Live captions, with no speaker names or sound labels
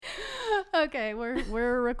Okay,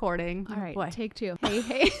 we're recording. All right, Boy. take two.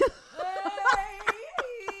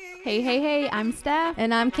 Hey. Hey, I'm Steph.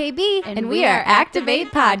 And I'm KB. And we are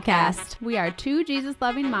Activate Podcast. We are two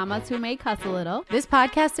Jesus-loving mamas who may cuss a little. This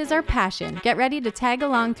podcast is our passion. Get ready to tag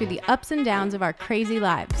along through the ups and downs of our crazy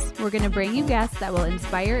lives. We're going to bring you guests that will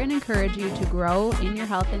inspire and encourage you to grow in your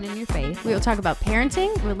health and in your faith. We will talk about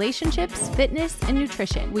parenting, relationships, fitness, and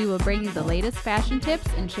nutrition. We will bring you the latest fashion tips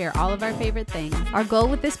and share all of our favorite things. Our goal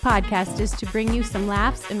with this podcast is to bring you some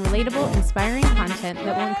laughs and relatable, inspiring content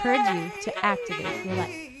that will encourage you to activate your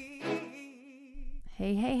life.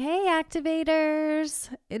 Hey, activators.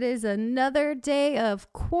 It is another day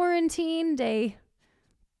of quarantine, day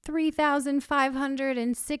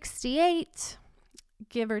 3,568,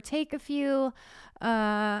 give or take a few.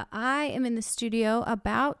 I am in the studio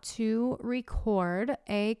about to record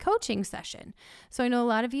a coaching session. So I know a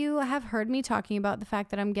lot of you have heard me talking about the fact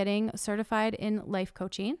that I'm getting certified in life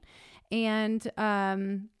coaching, and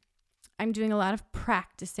I'm doing a lot of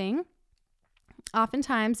practicing.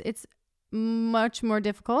 Oftentimes it's much more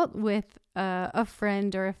difficult with a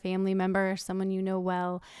friend or a family member, someone you know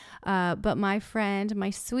well. But my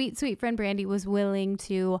sweet friend Brandy was willing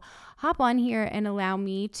to hop on here and allow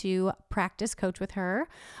me to practice coach with her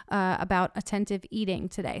about attentive eating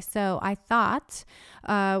today. So I thought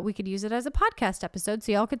we could use it as a podcast episode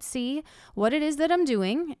so y'all could see what it is that I'm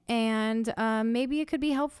doing, and maybe it could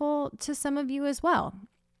be helpful to some of you as well.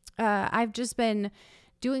 I've just been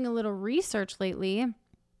doing a little research lately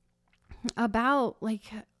about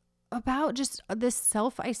just this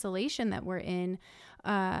self-isolation that we're in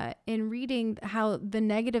reading how the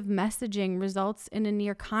negative messaging results in a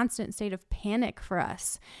near constant state of panic for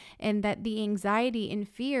us, and that the anxiety and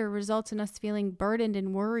fear results in us feeling burdened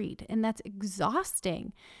and worried, and that's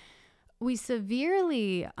exhausting. We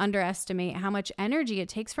severely underestimate how much energy it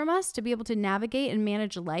takes from us to be able to navigate and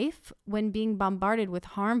manage life when being bombarded with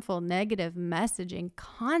harmful, negative messaging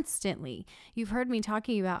constantly. You've heard me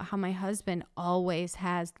talking about how my husband always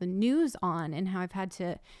has the news on, and how I've had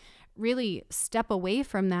to really step away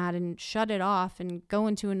from that and shut it off and go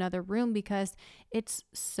into another room because it's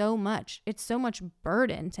so much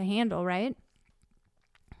burden to handle, right?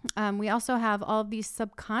 We also have all of these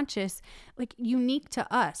subconscious, unique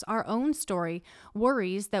to us, our own story,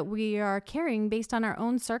 worries that we are carrying based on our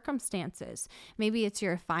own circumstances. Maybe it's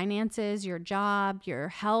your finances, your job, your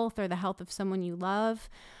health, or the health of someone you love,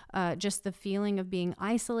 just the feeling of being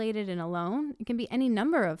isolated and alone. It can be any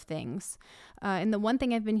number of things. And the one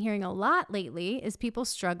thing I've been hearing a lot lately is people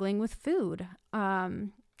struggling with food.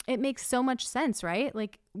 It makes so much sense, right?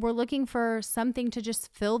 We're looking for something to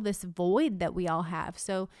just fill this void that we all have.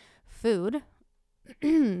 So food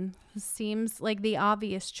seems like the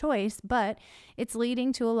obvious choice, but it's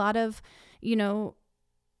leading to a lot of,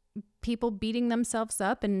 people beating themselves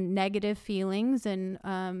up and negative feelings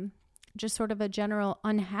and just sort of a general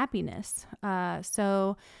unhappiness.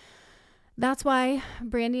 So that's why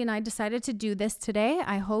Brandy and I decided to do this today.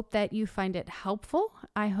 I hope that you find it helpful.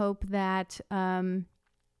 I hope that...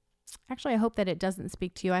 Actually, I hope that it doesn't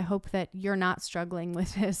speak to you. I hope that you're not struggling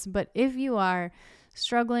with this. But if you are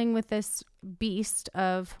struggling with this beast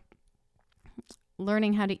of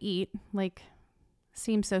learning how to eat,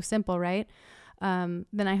 seems so simple, right? Then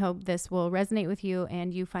I hope this will resonate with you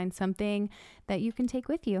and you find something that you can take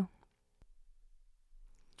with you.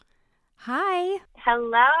 Hi.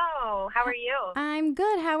 Hello. How are you? I'm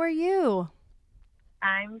good. How are you?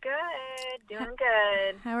 I'm good. Doing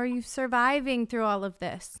good. How are you surviving through all of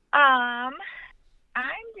this? I'm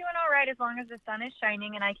doing all right as long as the sun is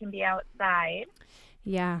shining and I can be outside.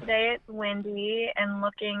 Yeah. Today it's windy and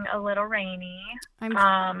looking a little rainy.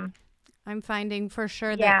 I'm finding for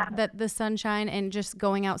sure that the sunshine and just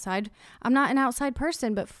going outside. I'm not an outside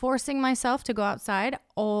person, but forcing myself to go outside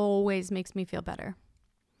always makes me feel better.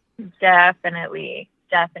 Definitely.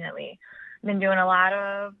 Been doing a lot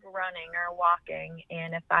of running or walking,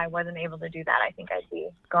 and if I wasn't able to do that, I think I'd be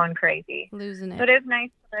going crazy. Losing it. So it is nice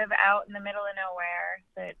to live out in the middle of nowhere,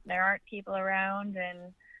 that there aren't people around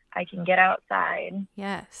and I can get outside.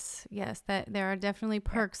 Yes, that there are definitely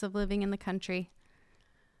perks of living in the country.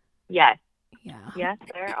 Yes. Yeah. Yes,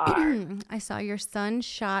 there are. I saw your son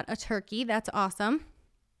shot a turkey. That's awesome.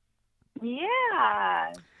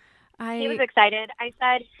 Yeah. He was excited. I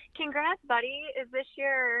said, "Congrats, buddy. Is this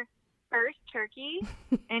your first turkey?"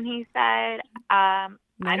 And he said, I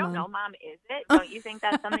don't know, Mom, is it? Don't you think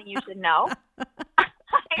that's something you should know? I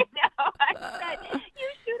know. I said, you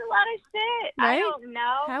shoot a lot of shit. Right? I don't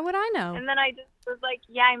know. How would I know? And then I just was like,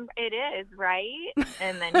 yeah, it is, right?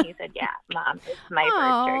 And then he said, yeah, Mom, it's my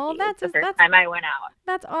first turkey. That's the first time I went out.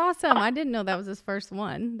 That's awesome. I didn't know that was his first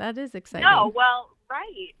one. That is exciting. No, well,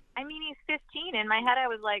 right. mean, he's 15. In my head, I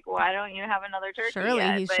was like, why don't you have another turkey Surely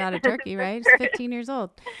yet? he But shot a turkey, right? He's 15 years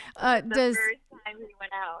old. the Does first time he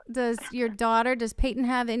went out. does Peyton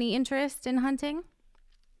have any interest in hunting?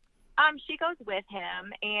 She goes with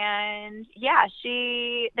him, and yeah,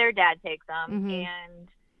 their dad takes them, and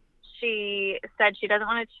she said she doesn't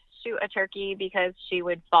want to shoot a turkey because she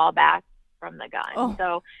would fall back from the gun. Oh.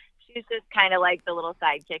 So she's just kind of like the little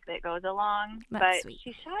sidekick that goes along. That's but sweet.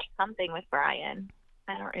 She shot something with Brian.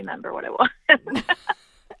 I don't remember what it was.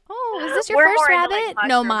 Oh, is this your We're first more into, rabbit? like,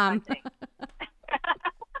 No, mushroom Mom. hunting.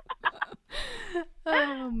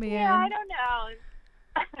 Oh, man. Yeah, I don't know.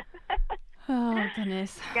 Oh,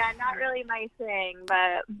 goodness. Yeah, not really my thing,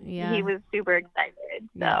 but Yeah. he was super excited.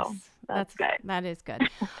 So Yes, that's good. That is good.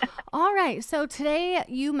 All right. So today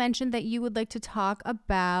you mentioned that you would like to talk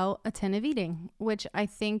about attentive eating, which I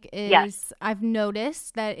think is, Yes. I've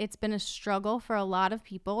noticed that it's been a struggle for a lot of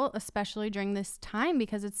people, especially during this time,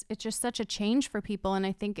 because it's just such a change for people. And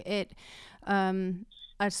I think a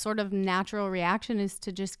sort of natural reaction is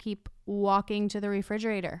to just keep walking to the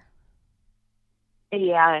refrigerator.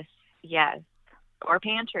 Yes. Or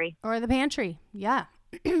pantry. Or the pantry. Yeah.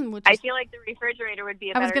 I feel like the refrigerator would be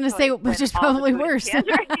a better I was going to choice say, than which is all the probably food in worse. the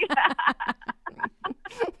pantry.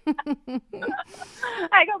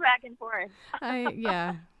 I go back and forth.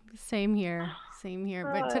 Yeah, same here.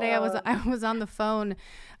 But today I was on the phone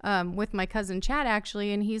with my cousin Chad,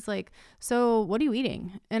 actually, and he's like, so what are you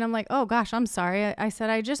eating? And I'm like, oh gosh, I'm sorry. I said,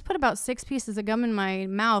 I just put about 6 pieces of gum in my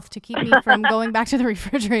mouth to keep me from going back to the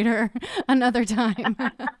refrigerator another time.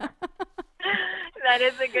 That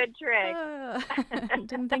is a good trick.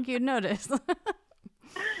 Didn't think you'd notice.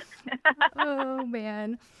 Oh,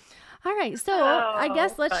 man. All right. So I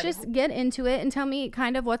guess let's funny. just get into it and tell me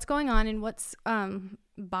kind of what's going on and what's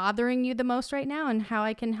bothering you the most right now and how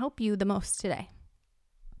I can help you the most today.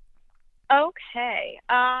 Okay.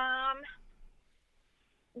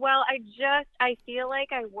 Well, I feel like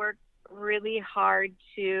I work really hard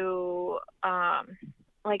to,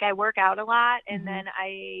 I work out a lot and then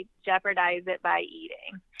I jeopardize it by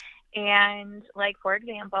eating. And like, for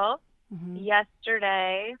example,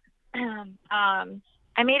 yesterday,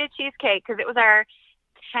 I made a cheesecake because it was our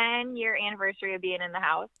 10-year anniversary of being in the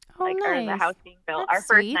house, Oh, or the nice. house being built, That's our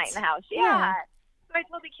first sweet. night in the house. Yeah. Yeah. So I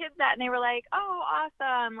told the kids that, and they were like, "Oh,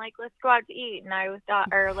 awesome! Like, let's go out to eat." And I was,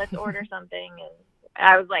 or let's order something. And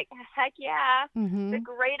I was like, "Heck yeah! It's a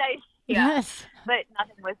great idea." Yes. But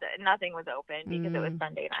nothing was open because it was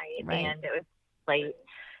Sunday night Right. and it was late.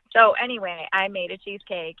 So anyway, I made a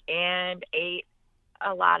cheesecake and ate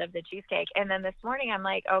a lot of the cheesecake. And then this morning I'm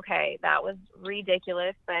like, okay, that was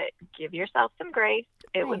ridiculous, but give yourself some grace.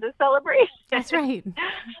 It was a celebration. That's right.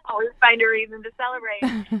 Always find a reason to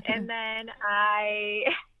celebrate. And then I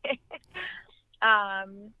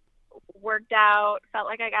worked out, felt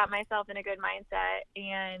like I got myself in a good mindset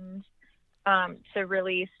and to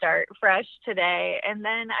really start fresh today. And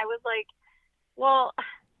then I was like, well,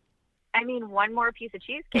 I mean, one more piece of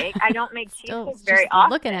cheesecake. I don't make cheesecake very often.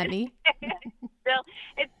 Looking at me.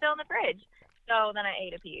 It's still in the fridge. So then I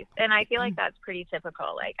ate a piece. And I feel like that's pretty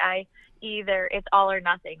typical. Like it's all or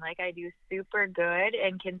nothing. Like I do super good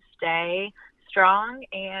and can stay strong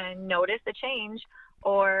and notice the change.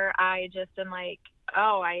 Or I just am like,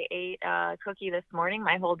 oh, I ate a cookie this morning.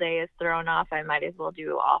 My whole day is thrown off. I might as well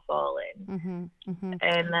do awful. And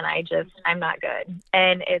and then I'm not good.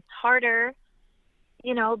 And it's harder,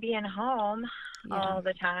 being home all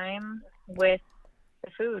the time with the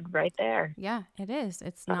food right there. Yeah, it is.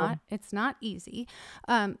 It's not easy.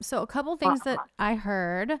 So a couple things that I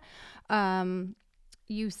heard,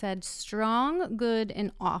 you said strong, good,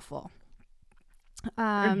 and awful.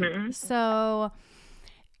 So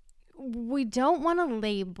we don't want to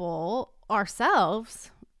label ourselves.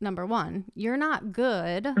 Number one, you're not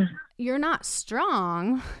good, you're not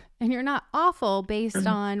strong, and you're not awful based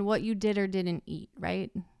on what you did or didn't eat, right?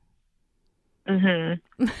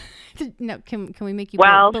 No, can we make you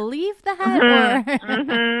believe that?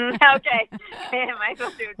 Or Okay. Am I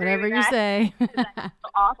supposed to agree whatever with you that? say. That's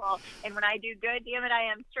awful. And when I do good, damn it, I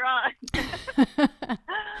am strong.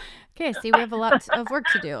 Okay, see, we have a lot of work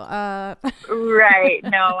to do. Right.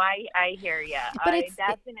 No, I hear you. But I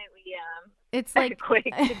definitely am. It's like quick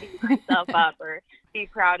to beat myself up or be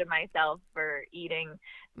proud of myself for eating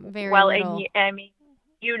very well. little. And I mean,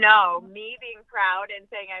 me being proud and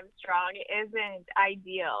saying I'm strong isn't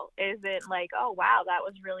ideal. Isn't like, oh wow, that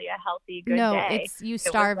was really a healthy, good no, day. it's you It was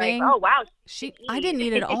starving. like, oh wow, I didn't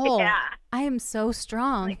eat at all. Yeah. I am so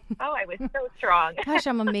strong. Like, oh, I was so strong. Gosh,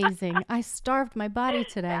 I'm amazing. I starved my body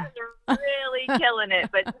today. That's really killing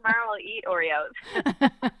it. But tomorrow I'll eat Oreos.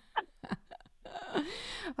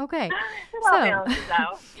 Okay.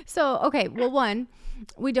 Okay. Well, one,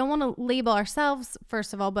 we don't want to label ourselves,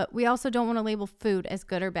 first of all, but we also don't want to label food as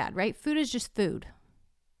good or bad, right? Food is just food.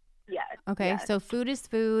 Yes. Okay. Yes. So food is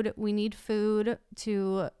food. We need food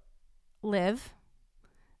to live.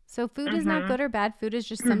 So food is not good or bad. Food is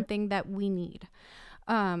just something that we need.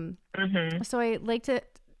 So I like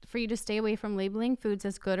for you to stay away from labeling foods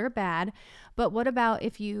as good or bad. But what about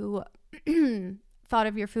if you thought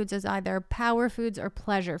of your foods as either power foods or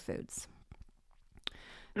pleasure foods?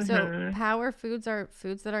 So power foods are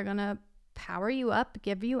foods that are going to power you up,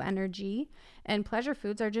 give you energy. And pleasure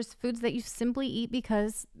foods are just foods that you simply eat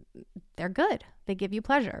because they're good. They give you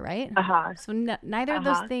pleasure, right? So neither of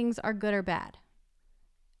those things are good or bad.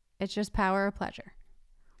 It's just power or pleasure.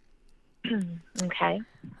 Okay.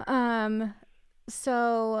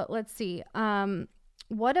 So let's see.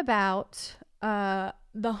 What about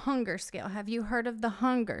the hunger scale? Have you heard of the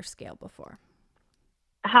hunger scale before?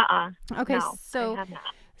 No, Okay, I have not.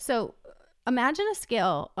 So imagine a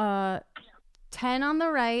scale, 10 on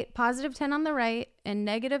the right, positive 10 on the right, and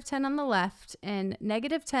negative 10 on the left. And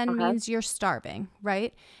negative 10 means you're starving,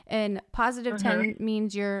 right? And positive 10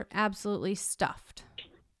 means you're absolutely stuffed.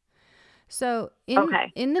 So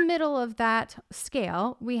in the middle of that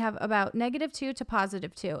scale, we have about -2 to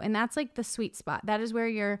 +2. And that's like the sweet spot. That is where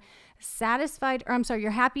you're satisfied, or I'm sorry,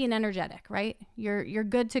 you're happy and energetic, right? You're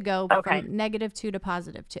good to go from -2 to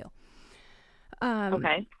 +2.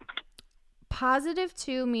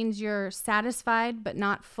 +2 means you're satisfied but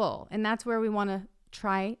not full. And that's where we want to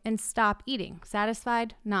try and stop eating.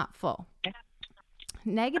 Satisfied, not full.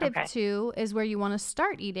 -2 is where you want to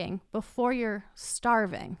start eating before you're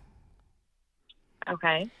starving.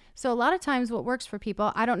 Okay. So a lot of times what works for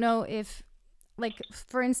people, I don't know if, like,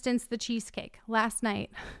 for instance, the cheesecake. Last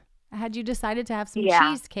night, had you decided to have some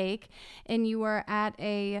cheesecake and you were at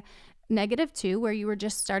a -2 where you were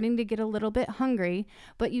just starting to get a little bit hungry,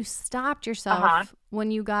 but you stopped yourself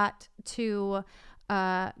when you got to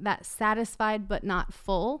that satisfied but not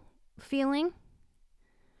full feeling.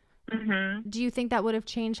 Do you think that would have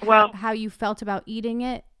changed how you felt about eating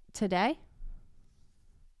it today?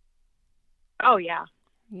 Oh, yeah.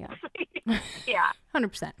 Yeah. Yeah.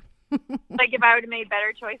 100%. Like if I would have made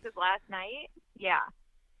better choices last night, yeah.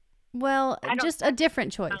 Well, just a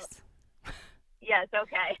different choice. Yes,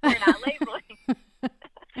 okay. We're not labeling.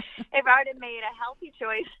 If I would have made a healthy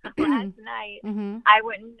choice last night, I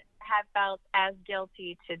wouldn't have felt as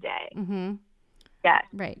guilty today. Yes.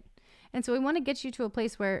 Right. And so we want to get you to a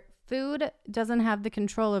place where food doesn't have the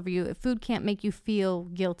control over you. Food can't make you feel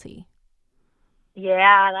guilty.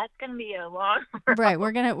 Yeah, that's going to be a long road. Right.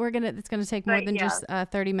 It's going to take more than just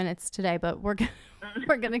 30 minutes today, but we're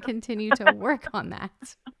going to continue to work on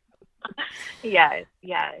that. Yes.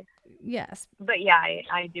 But yeah,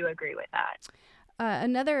 I do agree with that.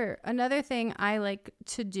 Another thing I like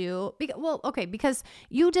to do, because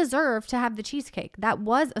you deserve to have the cheesecake. That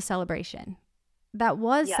was a celebration. That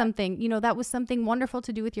was something, that was something wonderful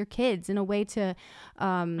to do with your kids in a way to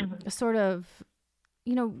sort of,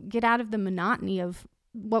 get out of the monotony of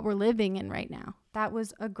what we're living in right now. That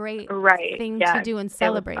was a great thing to do and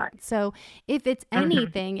celebrate. So if it's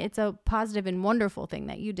anything, it's a positive and wonderful thing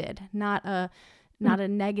that you did, not a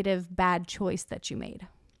negative, bad choice that you made.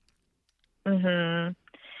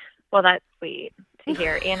 Well, that's sweet to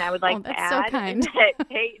hear. And I would like to add so kind. that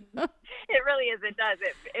Peyton, it really is. It does.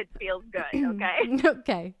 It feels good. Okay.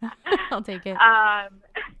 Okay. I'll take it.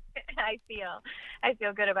 I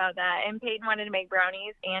feel good about that. And Peyton wanted to make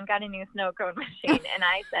brownies and got a new snow cone machine. And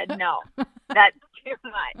I said, no, that's too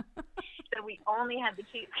much. So we only had the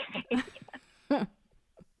cheesecake.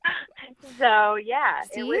 So, yeah,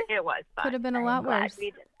 it was fun. Could have been a lot worse.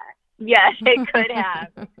 We did that. Yes, it could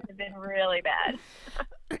have. It could have been really bad.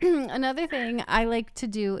 Another thing I like to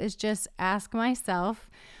do is just ask myself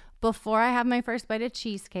before I have my first bite of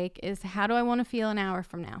cheesecake is, how do I want to feel an hour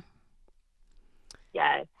from now?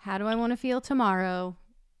 Yes. How do I want to feel tomorrow?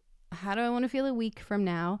 How do I want to feel a week from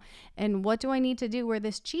now? And what do I need to do where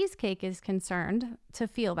this cheesecake is concerned to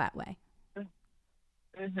feel that way?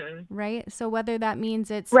 Right? So whether that means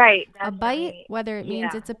it's a bite, whether it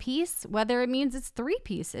means it's a piece, whether it means it's 3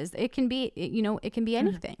 pieces, it can be, it can be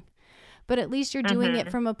anything. But at least you're doing it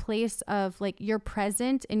from a place of like you're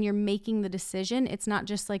present and you're making the decision. It's not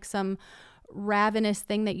just like some ravenous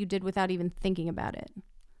thing that you did without even thinking about it.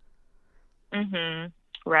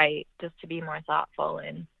 Right. Just to be more thoughtful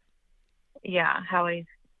and how I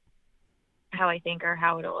think or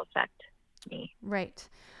how it'll affect me. Right.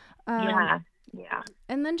 Yeah.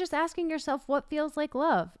 And then just asking yourself what feels like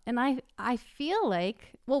love. And I feel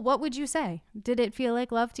like, what would you say? Did it feel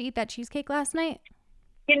like love to eat that cheesecake last night?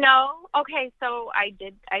 Okay, so I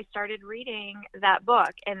started reading that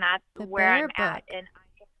book, and that's where I'm at. And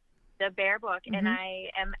the bear book, and I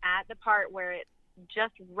am at the part where it's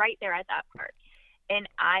just right there at that part. And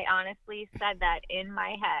I honestly said that in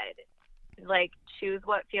my head, like, choose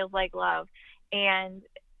what feels like love. And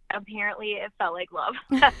apparently it felt like love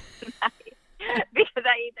last night because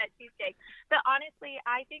I ate that cheesecake. But honestly,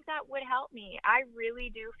 I think that would help me. I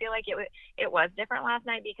really do feel like it was different last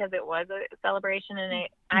night because it was a celebration, and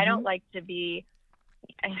I don't like to be,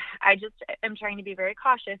 I just am trying to be very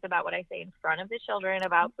cautious about what I say in front of the children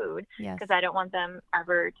about food, because I don't want them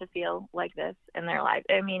ever to feel like this in their life.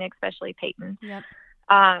 I mean, especially Peyton. Yep.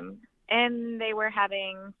 And they were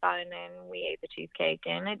having fun, and we ate the cheesecake,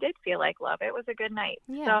 and it did feel like love. It was a good night.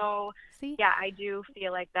 Yeah. So, yeah, I do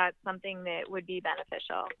feel like that's something that would be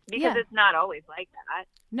beneficial, because it's not always like that.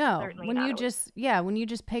 No, Certainly when you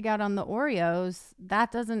just pig out on the Oreos,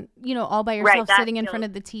 that doesn't, all by yourself sitting in front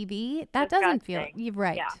of the TV, that doesn't feel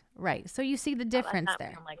right. Yeah. Right. So you see the difference that's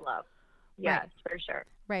not there. Like love. Yes, for sure.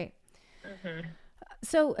 Right.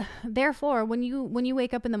 So therefore, when you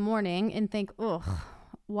wake up in the morning and think, ugh,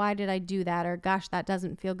 why did I do that? Or gosh, that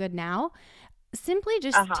doesn't feel good now. Simply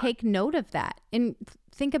just take note of that and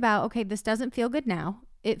think about, okay, this doesn't feel good now.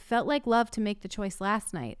 It felt like love to make the choice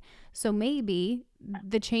last night. So maybe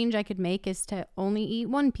the change I could make is to only eat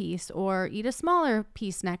one piece or eat a smaller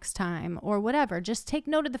piece next time or whatever. Just take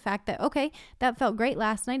note of the fact that, okay, that felt great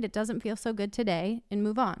last night. It doesn't feel so good today, and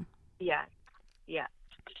move on. Yeah. Yeah.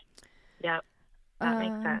 Yep. That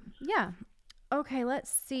makes sense. Yeah. Okay, let's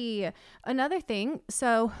see. Another thing.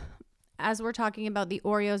 So as we're talking about the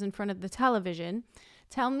Oreos in front of the television,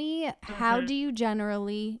 tell me, how do you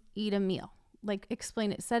generally eat a meal? Like,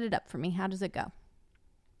 explain it. Set it up for me. How does it go?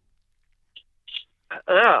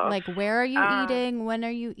 Like, where are you eating? When are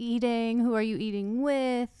you eating? Who are you eating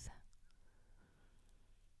with?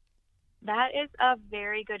 That is a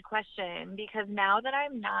very good question, because now that I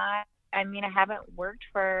haven't worked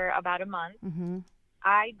for about a month.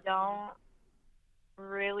 I don't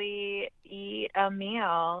really eat a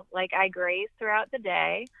meal. Like, I graze throughout the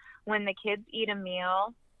day. When the kids eat a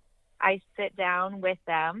meal, I sit down with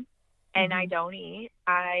them, and I don't eat.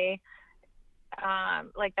 I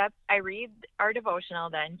read our devotional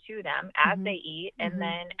then to them as they eat, and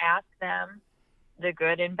then ask them the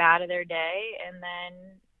good and bad of their day, and then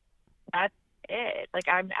that's it. Like,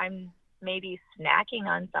 I'm maybe snacking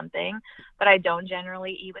on something, but I don't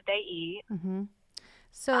generally eat what they eat.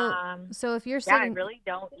 So if you're sitting, I really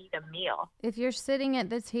don't eat a meal. If you're sitting at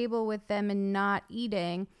the table with them and not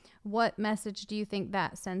eating, what message do you think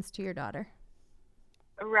that sends to your daughter?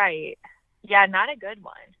 Right. Yeah, not a good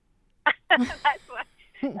one. That's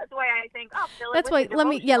why I think, that's why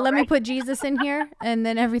let me put Jesus in here, and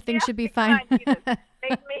then everything should be fine. Make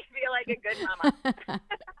me feel like a good mama.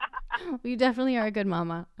 Well, you definitely are a good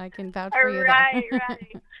mama. I can vouch for you. Right.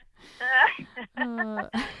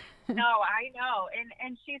 No, I know,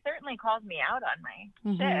 and she certainly calls me out on my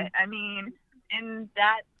shit. I mean, and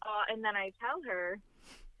that, and then I tell her.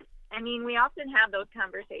 I mean, we often have those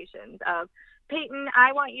conversations of, Peyton,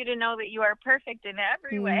 I want you to know that you are perfect in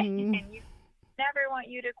every way, and you never want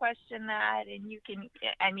you to question that. And you can,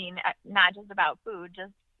 I mean, not just about food,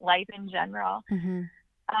 just life in general.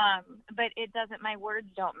 But it doesn't, my words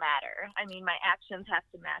don't matter. I mean, my actions have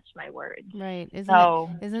to match my words. Right.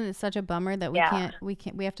 Isn't it such a bummer that we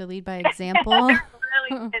have to lead by example? It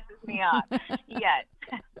really pisses me off. Yes.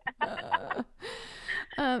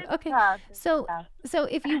 Okay. So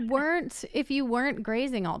if you weren't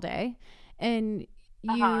grazing all day, and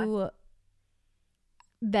you,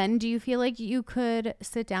 then do you feel like you could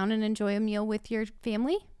sit down and enjoy a meal with your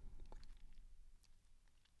family?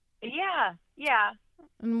 Yeah.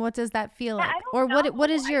 And what does that feel like? Or what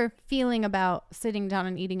is your feeling about sitting down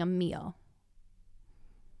and eating a meal?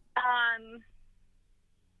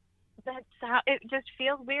 That's how it just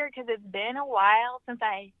feels weird, because it's been a while since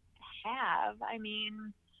I have. I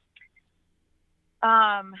mean,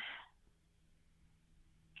 I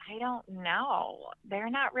don't know. They're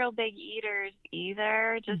not real big eaters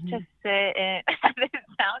either. Just to sit and it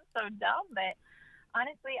sounds so dumb, but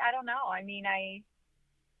honestly, I don't know. I mean, I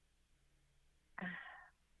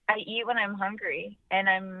eat when I'm hungry, and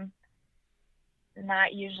I'm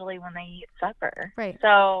not usually when they eat supper. Right.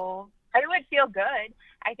 So it would feel good.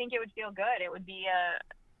 I think it would feel good. It would be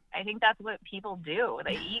I think that's what people do.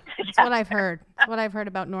 They eat together. That's what I've heard. That's what I've heard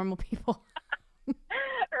about normal people.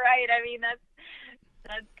 Right. I mean, that's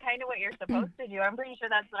kind of what you're supposed to do. I'm pretty sure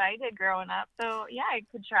that's what I did growing up. So yeah, I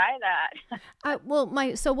could try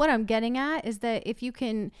that. So what I'm getting at is that if you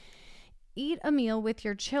can eat a meal with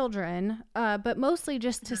your children, but mostly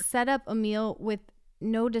just to set up a meal with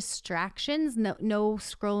no distractions, no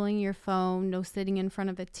scrolling your phone, no sitting in front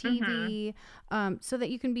of a TV, so that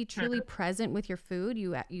you can be truly present with your food.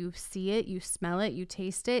 You see it, you smell it, you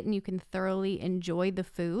taste it, and you can thoroughly enjoy the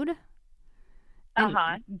food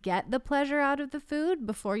and get the pleasure out of the food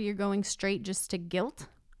before you're going straight just to guilt.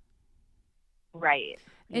 Right.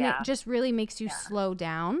 And it just really makes you slow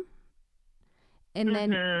down. And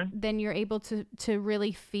then you're able to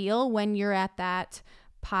really feel when you're at that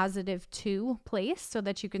positive 2 place, so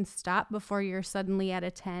that you can stop before you're suddenly at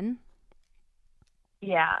a 10.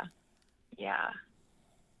 Yeah.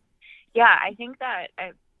 I think that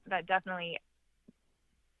that definitely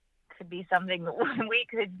could be something we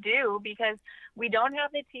could do, because we don't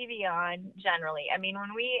have the TV on generally. I mean,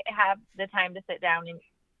 when we have the time to sit down and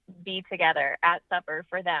be together at supper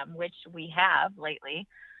for them, which we have lately,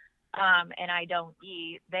 and I don't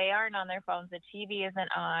eat, they aren't on their phones. The TV isn't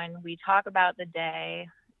on. We talk about the day.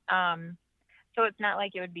 So it's not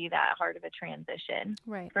like it would be that hard of a transition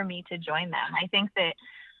for me to join them. I think that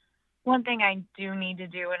one thing I do need to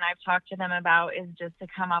do, and I've talked to them about, is just to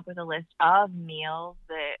come up with a list of meals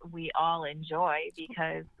that we all enjoy,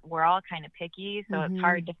 because we're all kind of picky. So it's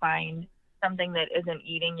hard to find something that isn't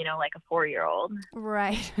eating, like a 4-year-old.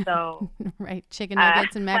 Right. So chicken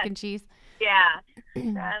nuggets and mac and cheese. Yeah,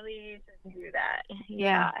 sadly, you shouldn't do that.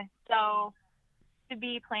 Yeah. So to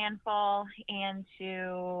be planful and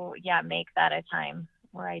to make that a time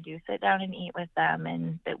where I do sit down and eat with them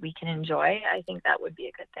and that we can enjoy, I think that would be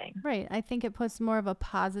a good thing. Right. I think it puts more of a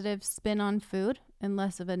positive spin on food and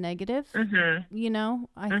less of a negative. I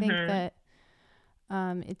think that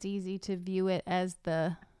it's easy to view it as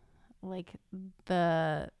I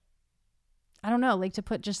don't know, to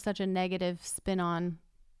put just such a negative spin on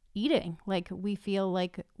eating. Like, we feel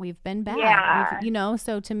like we've been bad,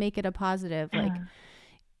 so to make it a positive, you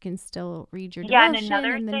can still read your devotion. And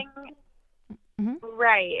another thing,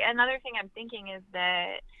 right. Another thing I'm thinking is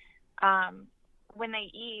that when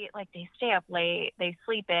they eat, they stay up late, they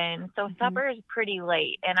sleep in. So supper is pretty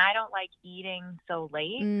late, and I don't like eating so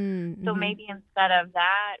late. So maybe instead of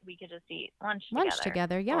that, we could just eat lunch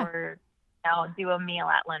together. Yeah. Or do a meal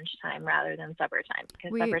at lunchtime rather than supper time,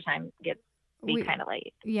 because supper time gets kind of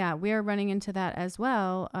late. Yeah, we are running into that as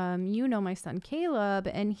well. My son Caleb,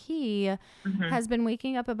 and he has been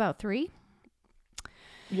waking up about 3.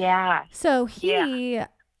 Yeah. So he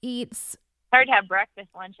eats. Hard to have breakfast,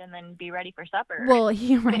 lunch, and then be ready for supper. Well,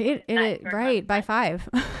 right by 5,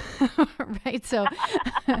 right. So,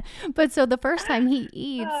 but so the first time he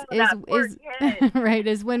eats is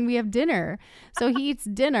when we have dinner. So he eats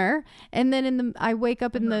dinner, and then I wake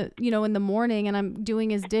up in the in the morning, and I'm doing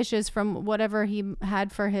his dishes from whatever he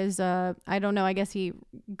had for his I don't know. I guess he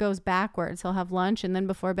goes backwards. He'll have lunch, and then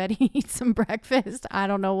before bed he eats some breakfast. I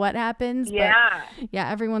don't know what happens. Yeah. But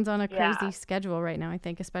everyone's on a crazy schedule right now, I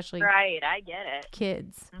think, especially I get it.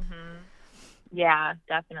 Kids. Yeah,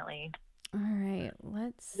 definitely. All right,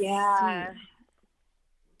 let's see.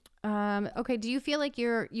 Okay, do you feel like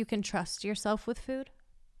you can trust yourself with food?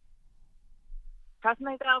 Trust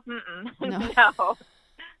myself? No.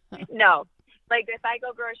 No. If I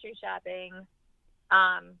go grocery shopping,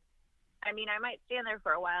 I might stand there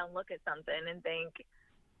for a while and look at something and think,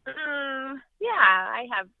 I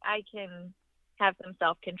can have some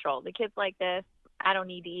self-control. The kids like this. I don't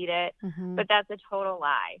need to eat it. But that's a total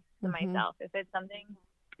lie to myself. If it's something,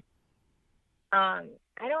 I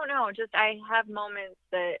don't know. Just I have moments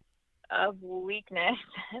of weakness,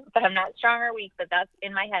 but I'm not strong or weak. But that's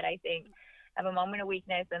in my head. I think I have a moment of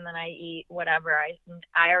weakness, and then I eat whatever. I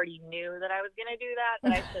already knew that I was gonna do that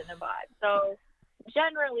I shouldn't have bought. So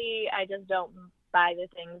generally, I just don't buy the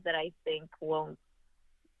things that I think won't,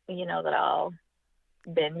 that I'll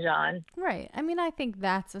binge on. Right. I think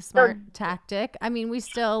that's a smart tactic. We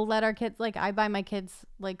still let our kids, I buy my kids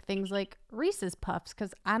things like Reese's Puffs,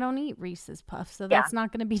 because I don't eat Reese's Puffs, so that's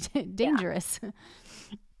not going to be dangerous.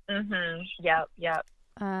 Yep.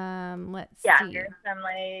 Let's see. There's some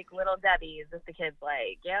Little Debbie's that the kids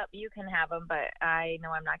like. Yep, you can have them, but I know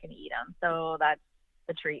I'm not going to eat them, so that's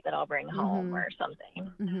the treat that I'll bring home or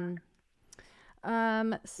something.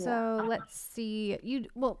 So let's see.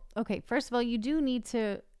 First of all, you do need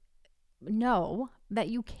to know that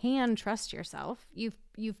you can trust yourself. You've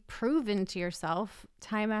proven to yourself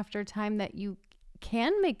time after time that you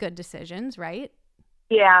can make good decisions, right?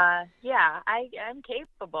 Yeah, I'm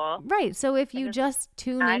capable. Right. So if you just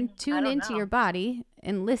tune into your body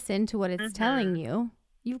and listen to what it's telling you,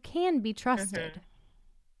 you can be trusted.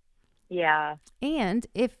 Yeah. And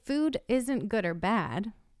if food isn't good or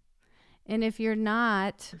bad, and if you're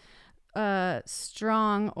not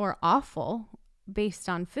strong or awful based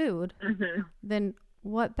on food, then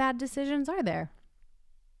what bad decisions are there?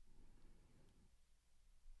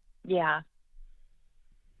 Yeah.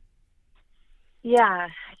 Yeah,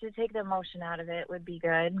 to take the emotion out of it would be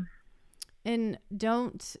good. And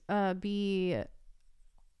don't be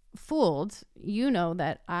fooled. You know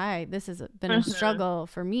that this has been a struggle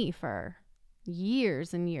for me for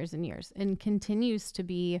years and years and years, and continues to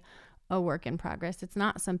be a work in progress. It's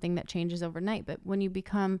not something that changes overnight, but when you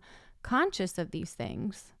become conscious of these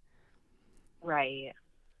things, right,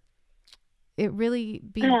 it really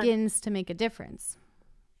begins to make a difference.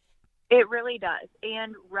 It really does.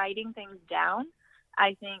 And writing things down,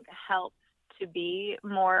 I think, helps to be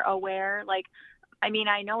more aware. Like, I mean,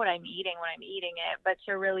 I know what I'm eating when I'm eating it, but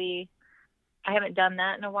to really, I haven't done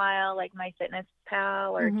that in a while, like my Fitness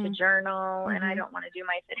Pal or to journal. And I don't want to do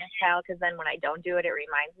my Fitness Pal because then when I don't do it, it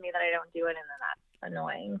reminds me that I don't do it, and then that's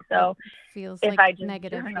annoying. So it feels if like I just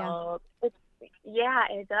negative, journal, yeah,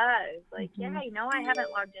 it does. Like, yeah, I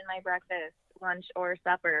haven't logged in my breakfast, lunch, or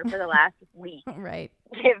supper for the last week. Right.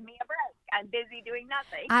 Give me a break. I'm busy doing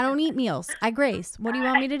nothing. I don't eat meals. I grace. What do you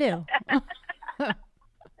want me to do?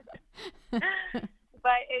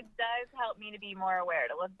 But it does help me to be more aware,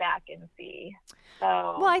 to look back and see. So,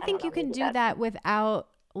 well, I think you can do that without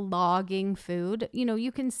logging food. You know,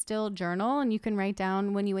 you can still journal and you can write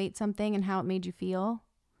down when you ate something and how it made you feel.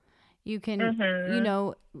 You can, you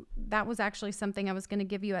know, that was actually something I was going to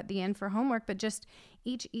give you at the end for homework, but just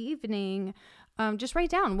each evening, just write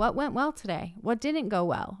down what went well today, what didn't go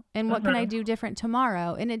well, and what can I do different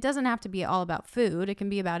tomorrow. And it doesn't have to be all about food. It can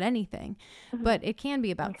be about anything, but it can be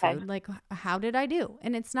about food. Like, how did I do?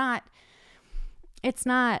 And it's not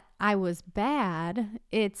I was bad.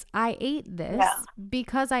 It's I ate this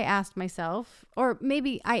because I asked myself, or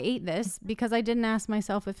maybe I ate this because I didn't ask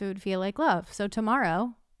myself if it would feel like love. So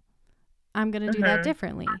tomorrow I'm going to do that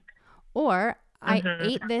differently. Or I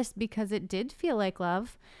ate this because it did feel like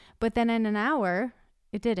love, but then in an hour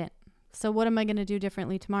it didn't. So what am I going to do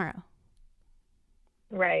differently tomorrow?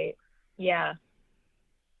 Right. Yeah.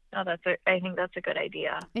 Oh, I think that's a good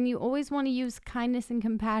idea. And you always want to use kindness and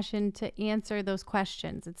compassion to answer those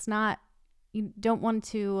questions. It's not, you don't want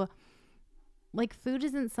to, like, food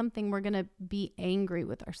isn't something we're going to be angry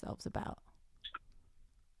with ourselves about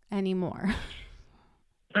anymore.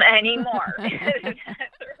 Anymore. That's right.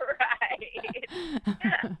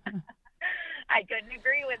 I couldn't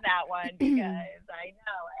agree with that one because I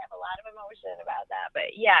know I have a lot of emotion about that.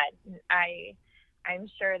 But yeah, I'm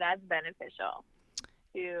sure that's beneficial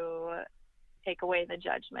to take away the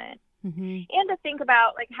judgment. And to think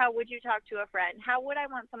about, like, how would you talk to a friend? How would I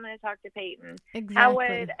want someone to talk to Peyton?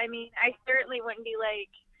 Exactly. I certainly wouldn't be like,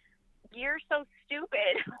 you're so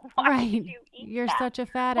stupid. Why did you eat You're that? such a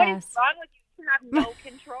fat What ass. is wrong with you? You have no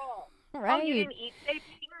control. Right. Oh, you didn't eat today,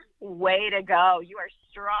 Peyton? Way to go. You are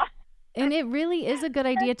strong. And it really is a good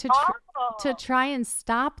idea to try and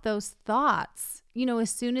stop those thoughts, you know, as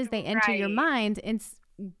soon as they enter your mind, and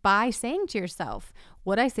by saying to yourself,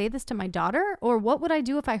 would I say this to my daughter? Or what would I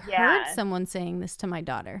do if I heard someone saying this to my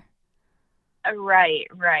daughter? Right.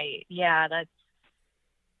 Yeah,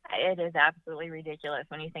 it is absolutely ridiculous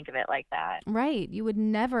when you think of it like that. Right. You would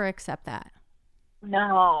never accept that.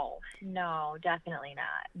 No, definitely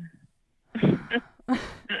not.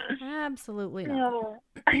 Absolutely not. No.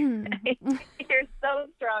 You're so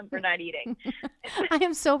strong for not eating. I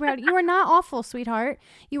am so proud. You are not awful, sweetheart.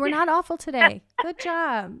 You were not awful today. Good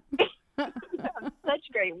job.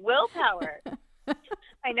 Such great willpower.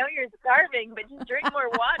 I know you're starving, but just drink more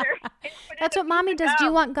water. That's what Mommy does. Do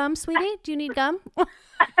you want gum, sweetie? Do you need gum?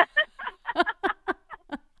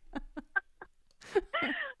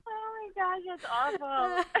 Gosh, that's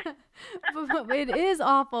awful. But it is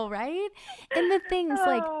awful, right? And the things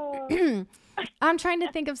like, I'm trying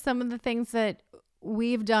to think of some of the things that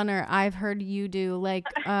we've done or I've heard you do, like,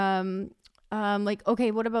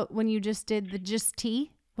 okay, what about when you just did the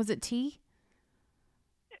tea? Was it tea?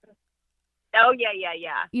 Oh yeah.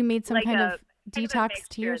 You made some kind of detox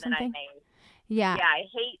tea or something? Yeah. Yeah, I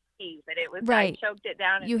hate tea, but it was right. I choked it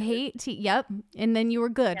down. You hate tea. Yep. And then you were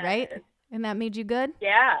good, right? And that made you good?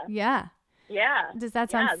 Yeah. Yeah. Does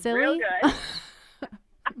that sound silly? Real good.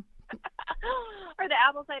 Or the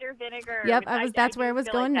apple cider vinegar. Yep, that's where I was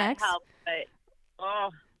going next. Helps, but,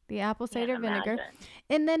 the apple cider vinegar.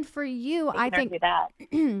 And then for you, I think that.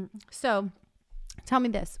 So, tell me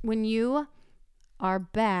this. When you are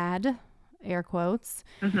bad, air quotes,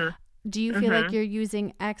 do you feel like you're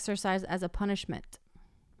using exercise as a punishment?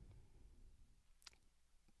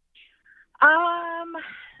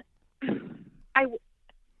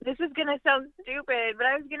 This is going to sound stupid, but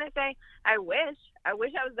I was going to say, I wish I was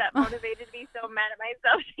that motivated to be so mad at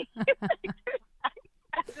myself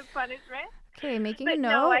as a punishment. Okay, making But a note.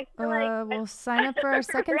 no, I feel like we'll sign up for our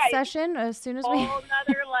second right. session as soon as we. Whole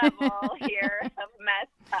nother level here of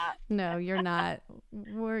messed up. No, you're not.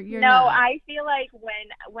 You're no, not. I feel like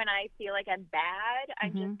when I feel like I'm bad,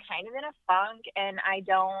 I'm just kind of in a funk, and I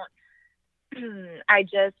don't. I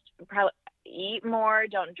just probably eat more,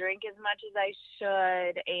 don't drink as much as I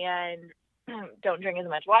should, and don't drink as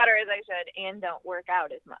much water as I should, and don't work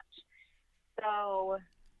out as much. So,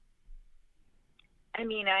 I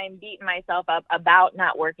mean, I'm beating myself up about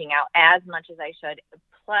not working out as much as I should.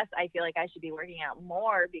 Plus, I feel like I should be working out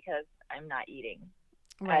more because I'm not eating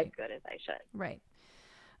as good as I should. Right.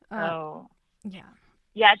 So, yeah.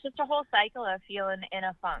 Yeah, it's just a whole cycle of feeling in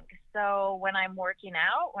a funk. So when I'm working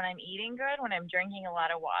out, when I'm eating good, when I'm drinking a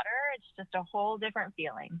lot of water, it's just a whole different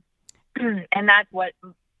feeling. And that's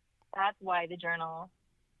why the journal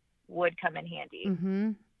would come in handy.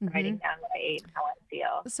 Writing down what I ate and how I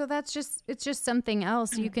feel. So it's just something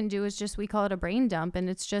else you can do. Is just, we call it a brain dump, and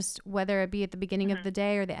it's just, whether it be at the beginning of the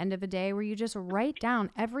day or the end of the day, where you just write down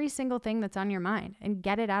every single thing that's on your mind and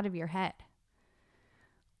get it out of your head.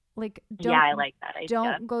 Like, I like that idea.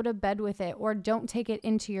 Don't go to bed with it, or don't take it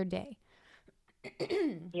into your day.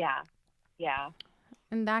 Yeah.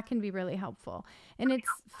 And that can be really helpful. And it's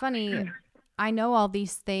funny, I know all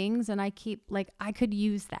these things, and I keep, like, I could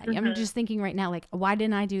use that. I'm just thinking right now, like, why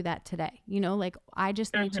didn't I do that today? You know, like, I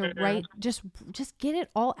just need to write, just get it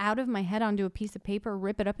all out of my head onto a piece of paper,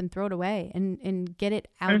 rip it up and throw it away, and get it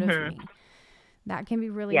out of me. That can be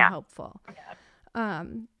really helpful. Yeah.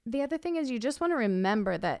 The other thing is, you just want to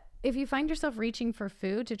remember that if you find yourself reaching for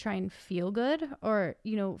food to try and feel good, or,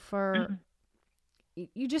 you know,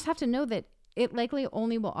 you just have to know that it likely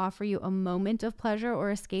only will offer you a moment of pleasure or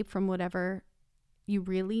escape from whatever you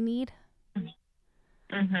really need.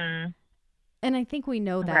 And I think we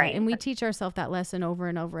know that, and we teach ourselves that lesson over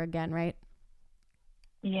and over again, right?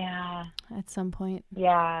 Yeah. At some point.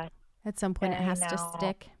 Yeah. At some point, it has to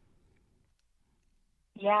stick.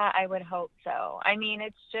 Yeah, I would hope so. I mean,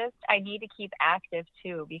 it's just, I need to keep active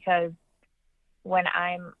too, because when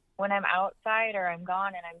I'm outside or I'm gone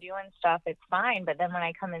and I'm doing stuff, it's fine. But then when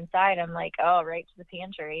I come inside, I'm like, oh, right to the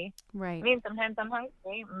pantry. Right. I mean, sometimes I'm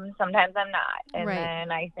hungry, sometimes I'm not. And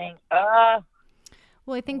then I think, oh.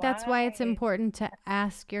 Well, I think that's why it's important to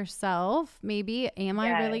ask yourself, maybe, am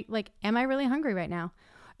I really hungry right now?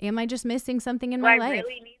 Am I just missing something in my life? I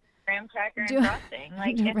really need graham cracker and frosting.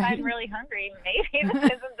 Like, if I'm really hungry, maybe this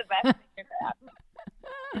isn't the best thing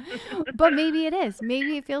to grab. But maybe it is.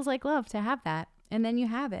 Maybe it feels like love to have that, and then you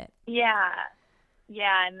have it. Yeah,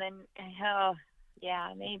 and then,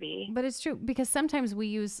 maybe. But it's true, because sometimes we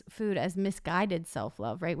use food as misguided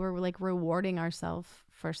self-love, right? Where we're like rewarding ourselves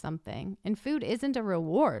for something, and food isn't a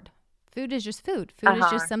reward. Food is just food. Food is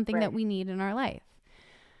just something that we need in our life.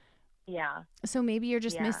 Yeah. So maybe you're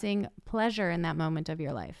just missing pleasure in that moment of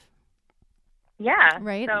your life. Yeah.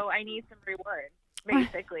 Right. So I need some reward,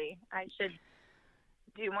 basically. I should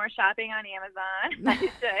do more shopping on Amazon.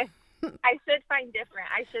 I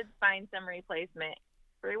should find some replacement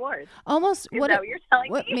rewards. Almost. Is that what you're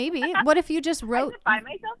telling me? Maybe. What if you just wrote? I should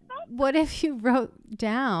buy myself stuff? What if you wrote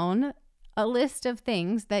down a list of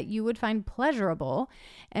things that you would find pleasurable,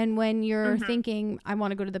 and when you're thinking, I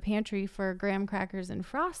want to go to the pantry for graham crackers and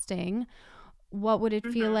frosting, what would it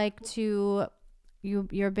feel like to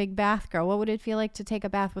you're a big bath girl? What would it feel like to take a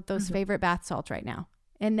bath with those favorite bath salts right now?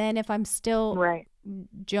 And then if I'm still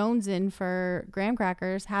jonesing for graham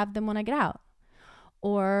crackers, have them when I get out.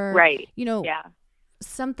 Or,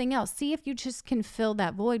 something else. See if you just can fill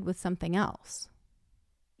that void with something else.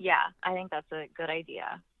 Yeah, I think that's a good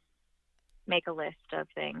idea. Make a list of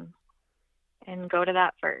things and go to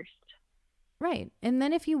that first. Right. And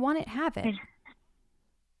then if you want it, have it.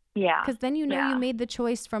 Yeah. Because then you made the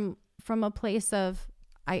choice from a place of,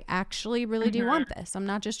 I actually really do want this. I'm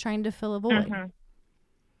not just trying to fill a void.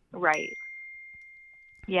 Right.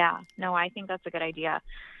 Yeah. No, I think that's a good idea.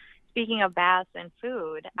 Speaking of baths and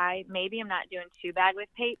food, I'm not doing too bad with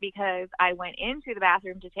Pate, because I went into the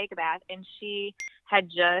bathroom to take a bath, and she had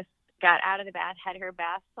just got out of the bath, had her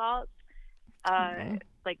bath salts,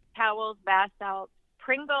 like towels, bath salts,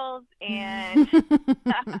 Pringles, and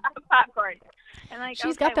popcorn. And like,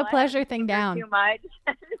 she's got the pleasure thing down. Too much.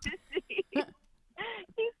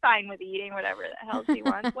 She's fine with eating whatever the hell she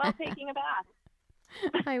wants while taking a bath.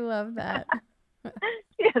 I love that.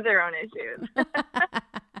 She has her own issues.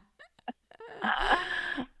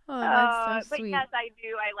 That's so sweet. But yes, I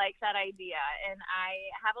do. I like that idea. And I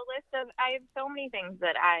have so many things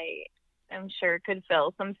that I'm sure could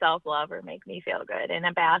fill some self-love or make me feel good. And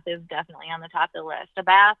a bath is definitely on the top of the list. A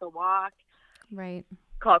bath, a walk. Right.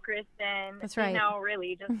 call Kristen. That's right.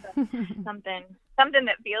 Really just something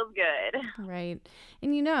that feels good. Right.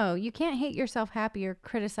 And you can't hate yourself happy or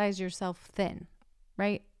criticize yourself thin,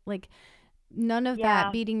 right? Like none of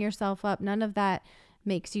that beating yourself up, none of that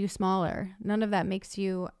makes you smaller. None of that makes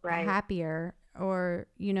you happier, or,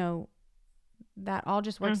 that all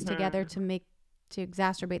just works together to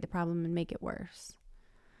exacerbate the problem and make it worse.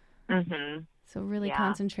 Mm-hmm. So really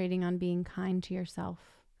concentrating on being kind to yourself.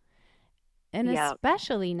 And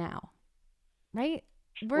especially now, right?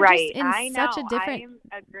 We're just in such a different,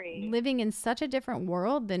 living in such a different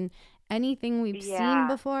world than anything we've seen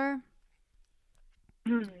before.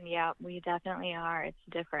 Yeah, we definitely are. It's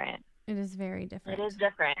different. It is very different. It is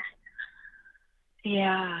different.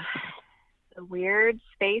 Yeah. It's a weird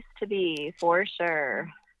space to be, for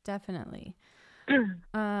sure. Definitely.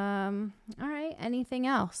 All right. Anything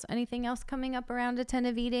else? Anything else coming up around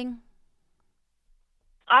attentive eating?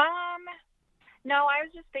 No, I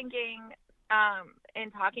was just thinking,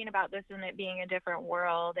 in talking about this and it being a different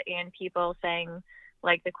world and people saying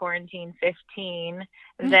like the quarantine 15,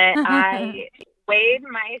 that I weighed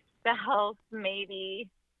myself maybe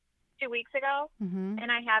 2 weeks ago,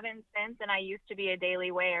 and I haven't since, and I used to be a daily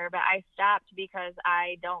weigher, but I stopped because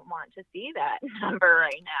I don't want to see that number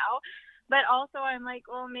right now. But also I'm like,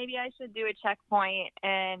 well, maybe I should do a checkpoint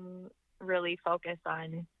and really focus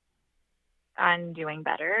on doing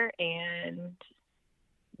better and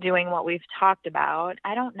doing what we've talked about.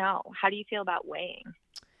 I don't know. How do you feel about weighing?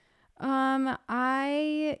 I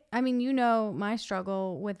mean, my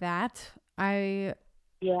struggle with that. I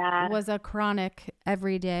was a chronic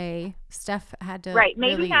everyday. Steph had to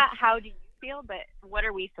maybe really... not how do you feel, but what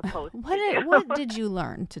are we supposed to do? What did you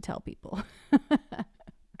learn to tell people?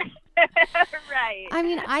 Right. I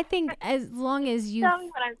mean, I think as long as you,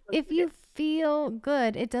 if you feel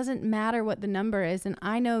good, it doesn't matter what the number is. And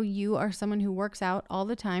I know you are someone who works out all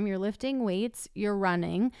the time. You're lifting weights, you're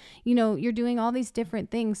running, you're doing all these different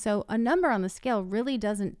things. So a number on the scale really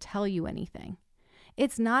doesn't tell you anything.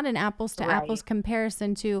 It's not an apples to apples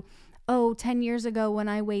comparison to, 10 years ago when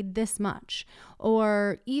I weighed this much,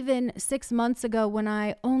 or even 6 months ago when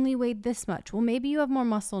I only weighed this much. Well, maybe you have more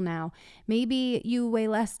muscle now. Maybe you weigh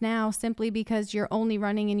less now simply because you're only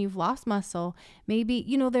running and you've lost muscle. Maybe,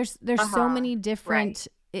 there's so many different,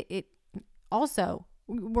 it also,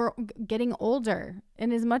 we're getting older.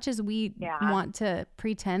 And as much as we want to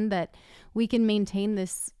pretend that we can maintain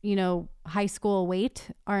this, high school weight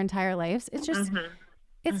our entire lives, it's just...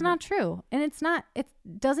 It's not true. And it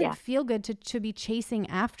doesn't feel good to be chasing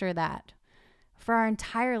after that for our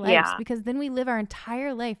entire lives, because then we live our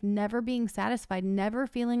entire life never being satisfied, never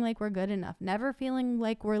feeling like we're good enough, never feeling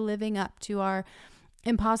like we're living up to our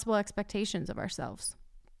impossible expectations of ourselves.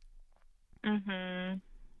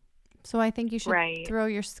 So I think you should throw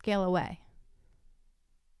your scale away.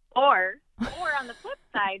 Or on the flip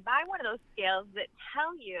side, buy one of those scales that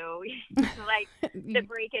tell you like to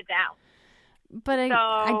break it down. But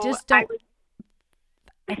I just don't.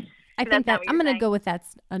 I think that I'm going to go with that.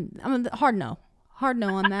 I'm a hard no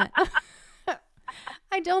on that.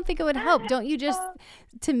 I don't think it would help. Don't you just,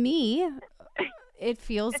 to me, it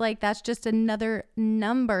feels like that's just another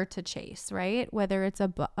number to chase, right? Whether it's a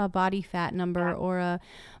body fat number or a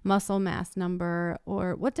muscle mass number,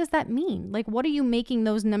 or what does that mean? Like, what are you making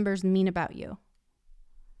those numbers mean about you?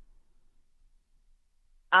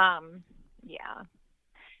 Yeah.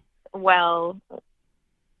 Well,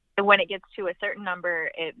 when it gets to a certain number,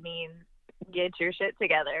 it means get your shit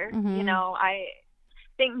together. I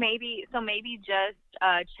think maybe just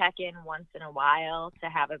check in once in a while to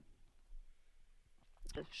have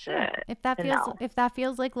if that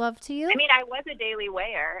feels like love to you. I mean, I was a daily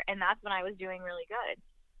weigher, and that's when I was doing really good.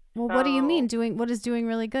 Well, what do you mean what does doing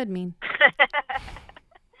really good mean?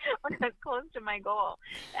 When I was close to my goal.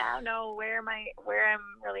 I don't know where I'm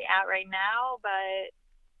really at right now, but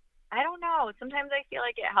I don't know. Sometimes I feel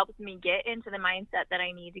like it helps me get into the mindset that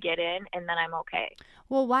I need to get in, and then I'm okay.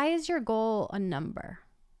 Well, why is your goal a number?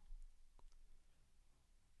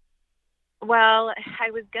 Well,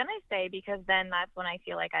 I was going to say because then that's when I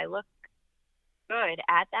feel like I look good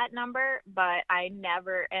at that number, but I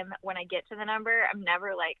never am. When I get to the number, I'm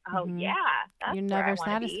never like, oh, yeah, that's You're where never I want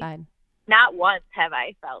to satisfied. be. Not once have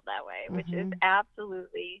I felt that way, which is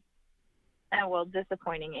absolutely,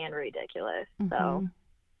 disappointing and ridiculous. So.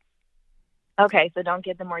 Okay, so don't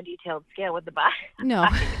get the more detailed scale with the body. No,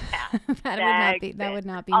 that would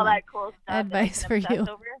not be all that cool stuff advice for you.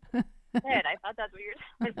 Good, I thought that's what you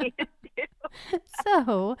were telling me to do.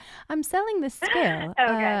 So I'm selling the scale.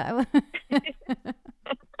 Okay.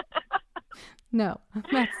 No,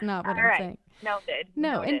 that's not what I'm saying. Noted.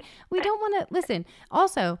 No, and we don't want to listen.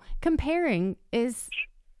 Also, comparing is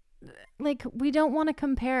like, we don't want to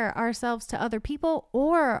compare ourselves to other people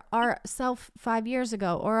or ourself 5 years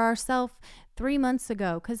ago or ourself 3 months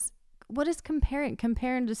ago. Because what is comparing?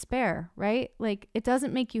 Compare and despair, right? Like, it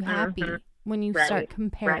doesn't make you happy when you start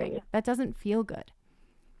comparing. That doesn't feel good.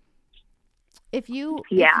 If you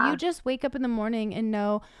just wake up in the morning and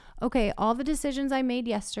know, okay, all the decisions I made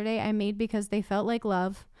yesterday, I made because they felt like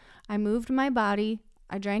love. I moved my body.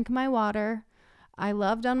 I drank my water. I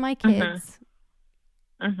loved on my kids.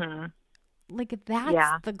 Like,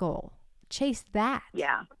 that's the goal. Chase that.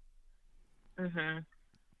 Yeah.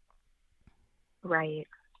 Right.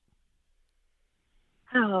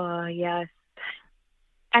 Oh, yes.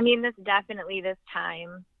 I mean, this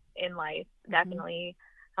time in life definitely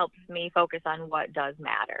helps me focus on what does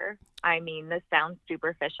matter. I mean, this sounds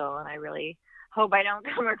superficial, and I really hope I don't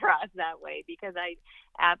come across that way, because I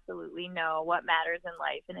absolutely know what matters in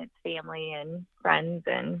life, and it's family and friends,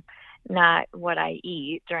 and not what I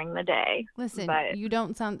eat during the day. Listen, you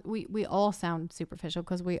don't sound, we all sound superficial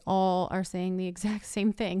because we all are saying the exact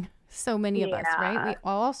same thing. So many of us, right? We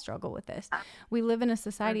all struggle with this. We live in a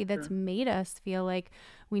society that's made us feel like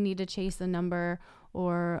we need to chase a number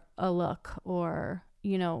or a look or,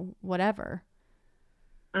 you know, whatever.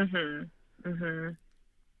 Yeah,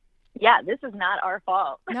 this is not our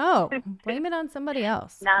fault. No, blame it on somebody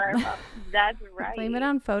else. Not our fault. That's right. Blame it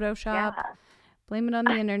on Photoshop. Yeah. Blame it on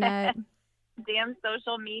the internet. Damn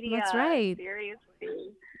social media. That's right.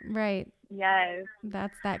 Seriously. Right. Yes.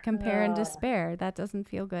 That's that compare and despair. That doesn't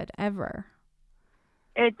feel good ever.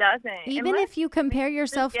 It doesn't. Even if you compare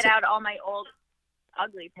yourself get out all my old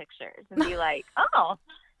ugly pictures and be like, oh,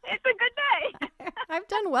 it's a good day. I've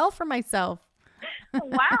done well for myself.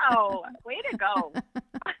 Wow. Way to go.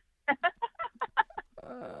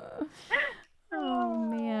 Oh,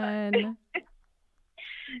 man.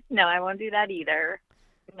 No, I won't do that either.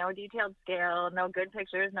 No detailed scale, no good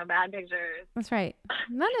pictures, no bad pictures. That's right.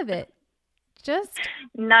 None of it. Just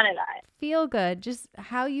none of that. Feel good. Just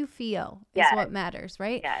how you feel is what matters,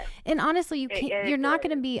 right? Yes. And honestly, you're not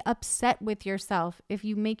going to be upset with yourself if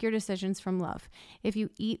you make your decisions from love. If you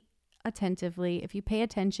eat attentively, if you pay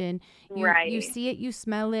attention, you see it, you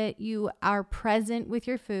smell it, you are present with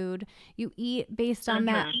your food, you eat based on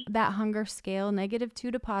that hunger scale,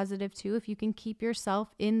 -2 to +2. If you can keep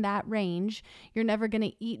yourself in that range, you're never going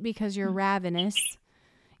to eat because you're ravenous,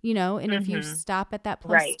 you know, and if you stop at that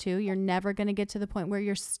 +2, you're never going to get to the point where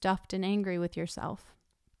you're stuffed and angry with yourself.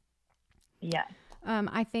 Yeah.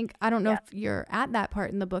 I think, I don't know if you're at that part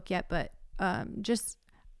in the book yet, but just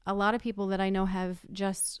a lot of people that I know have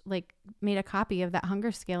just like made a copy of that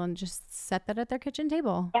hunger scale and just set that at their kitchen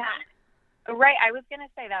table. Yeah. Right. I was going to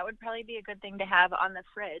say that would probably be a good thing to have on the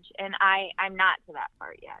fridge. And I'm not to that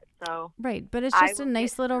part yet. So right. But it's just a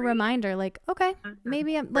nice little reminder, like, okay,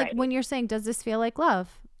 maybe I'm like when you're saying, does this feel like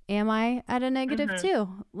love? Am I at a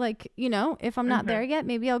 -2? Like, you know, if I'm not there yet,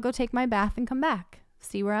 maybe I'll go take my bath and come back,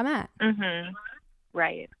 see where I'm at.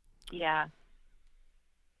 Right. Yeah.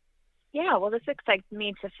 Yeah, well, this excites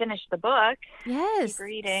me to finish the book. Yes, keep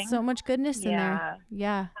reading. So much goodness in there.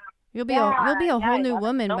 Yeah, you'll be a whole new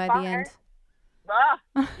woman by the end. Oh,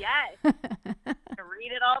 yes,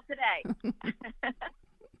 read it all today.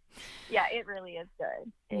 Yeah, it really is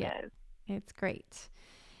good. It is. It's great.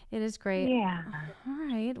 It is great. Yeah. All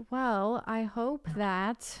right. Well, I hope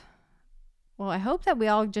that we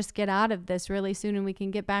all just get out of this really soon and we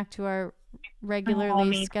can get back to our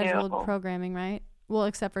regularly scheduled programming, right? Well,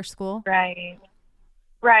 except for school. Right.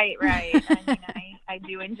 I mean, I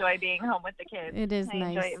do enjoy being home with the kids. It is I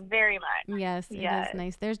nice. enjoy it very much. Yes, it is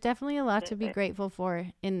nice. There's definitely a lot to be grateful for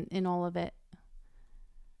in all of it.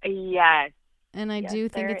 Yes. And I do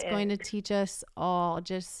think it's going to teach us all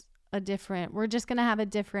just we're just going to have a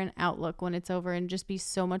different outlook when it's over and just be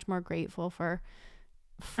so much more grateful for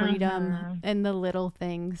freedom and the little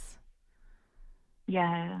things.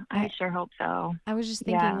 Yeah, I sure hope so. I was just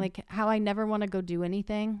thinking like how I never want to go do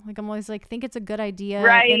anything. Like I'm always like, think it's a good idea.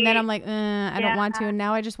 And then I'm like, I don't want to. And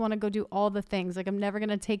now I just want to go do all the things. Like I'm never going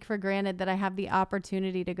to take for granted that I have the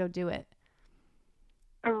opportunity to go do it.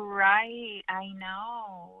 Right. I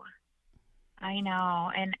know.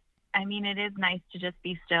 And I mean, it is nice to just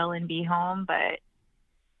be still and be home. But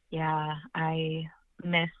yeah, I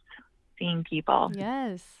miss seeing people.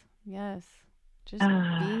 Yes. Just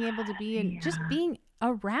being able to be in, just being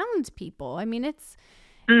around people. I mean, it's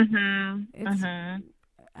I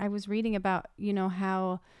was reading about, you know,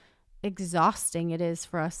 how exhausting it is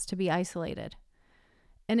for us to be isolated.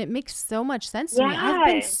 And it makes so much sense to me. I've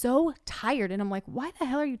been so tired and I'm like, why the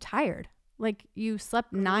hell are you tired? Like you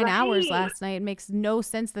slept 9 hours last night. It makes no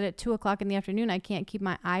sense that at 2:00 in the afternoon, I can't keep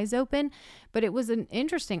my eyes open. But it was an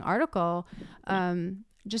interesting article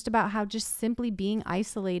just about how just simply being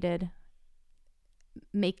isolated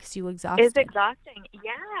makes you exhausted. It's exhausting. Yeah.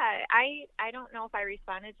 I don't know if I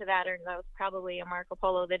responded to that, or that was probably a Marco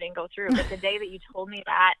Polo that didn't go through. But the day that you told me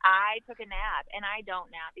that, I took a nap, and I don't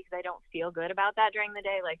nap because I don't feel good about that during the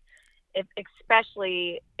day. Like,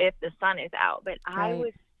 especially if the sun is out. But I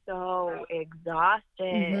was so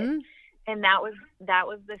exhausted, and that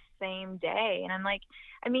was the same day. And I'm like,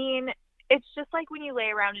 I mean, it's just like when you lay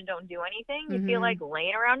around and don't do anything, you feel like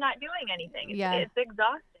laying around not doing anything. It's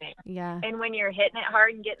exhausting. Yeah. And when you're hitting it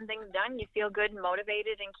hard and getting things done, you feel good and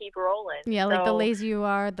motivated and keep rolling. Yeah, like the lazier you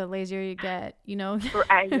are, the lazier you get, you know? Yeah.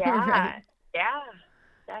 Right. Yeah,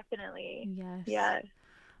 definitely. Yes. Yes.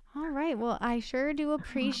 All right. Well, I sure do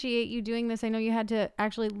appreciate you doing this. I know you had to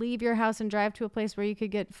actually leave your house and drive to a place where you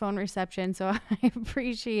could get phone reception. So I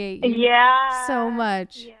appreciate you so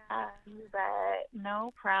much. Yeah, you bet.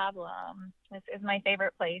 No problem. This is my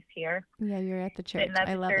favorite place here. Yeah, you're at the church.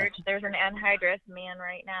 I love it. There's an anhydrous man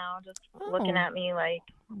right now just looking at me like,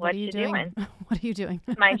 what you doing? What are you doing?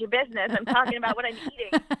 Mind your business. I'm talking about what I'm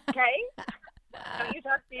eating, okay? Don't you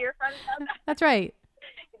talk to your friends about that? That's right.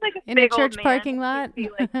 Like in a church parking lot. Be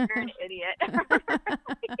like, you're an idiot.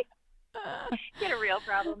 Get a real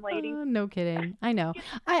problem, lady. No kidding. I know.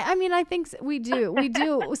 I mean, I think we do.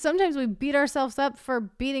 Sometimes we beat ourselves up for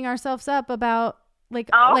beating ourselves up about like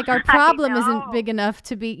our problem isn't big enough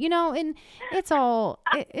to be, you know, and it's all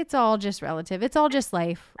just relative. It's all just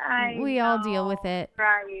life. We all deal with it.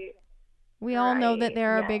 Right. We all know that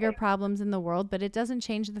there are bigger problems in the world, but it doesn't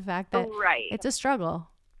change the fact that it's a struggle.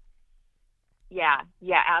 Yeah,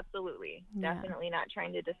 absolutely. Yeah. Definitely not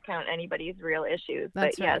trying to discount anybody's real issues.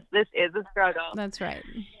 But yes, this is a struggle. That's right.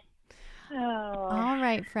 Oh. All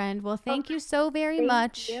right, friend. Well, thank you so very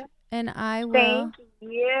much. You. And I will. Thank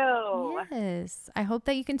you. Yes. I hope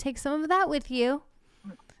that you can take some of that with you.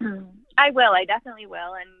 I will. I definitely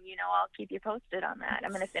will. And, I'll keep you posted on that.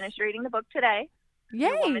 I'm going to finish reading the book today. Yay.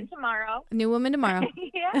 New Woman tomorrow. New Woman tomorrow.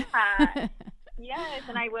 Yeah. Yes,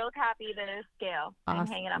 and I will copy the scale and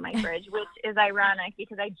hang it on my fridge, which is ironic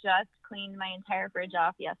because I just cleaned my entire fridge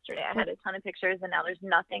off yesterday. I had a ton of pictures, and now there's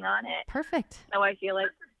nothing on it. Perfect. So I feel like,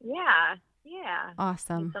 yeah.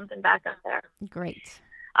 Awesome. Need something back up there. Great.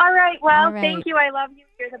 All right. Well, thank you. I love you.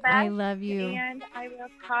 You're the best. I love you. And I will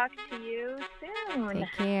talk to you soon.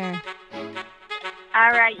 Take care.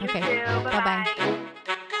 All right. You too. Bye-bye.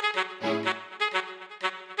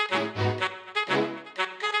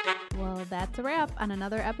 That's a wrap on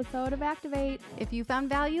another episode of Activate. If you found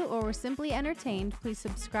value or were simply entertained, please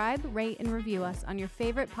subscribe, rate, and review us on your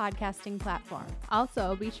favorite podcasting platform.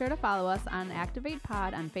 Also, be sure to follow us on Activate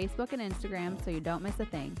Pod on Facebook and Instagram so you don't miss a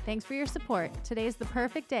thing. Thanks for your support. Today is the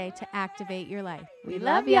perfect day to activate your life. We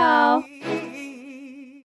love y'all.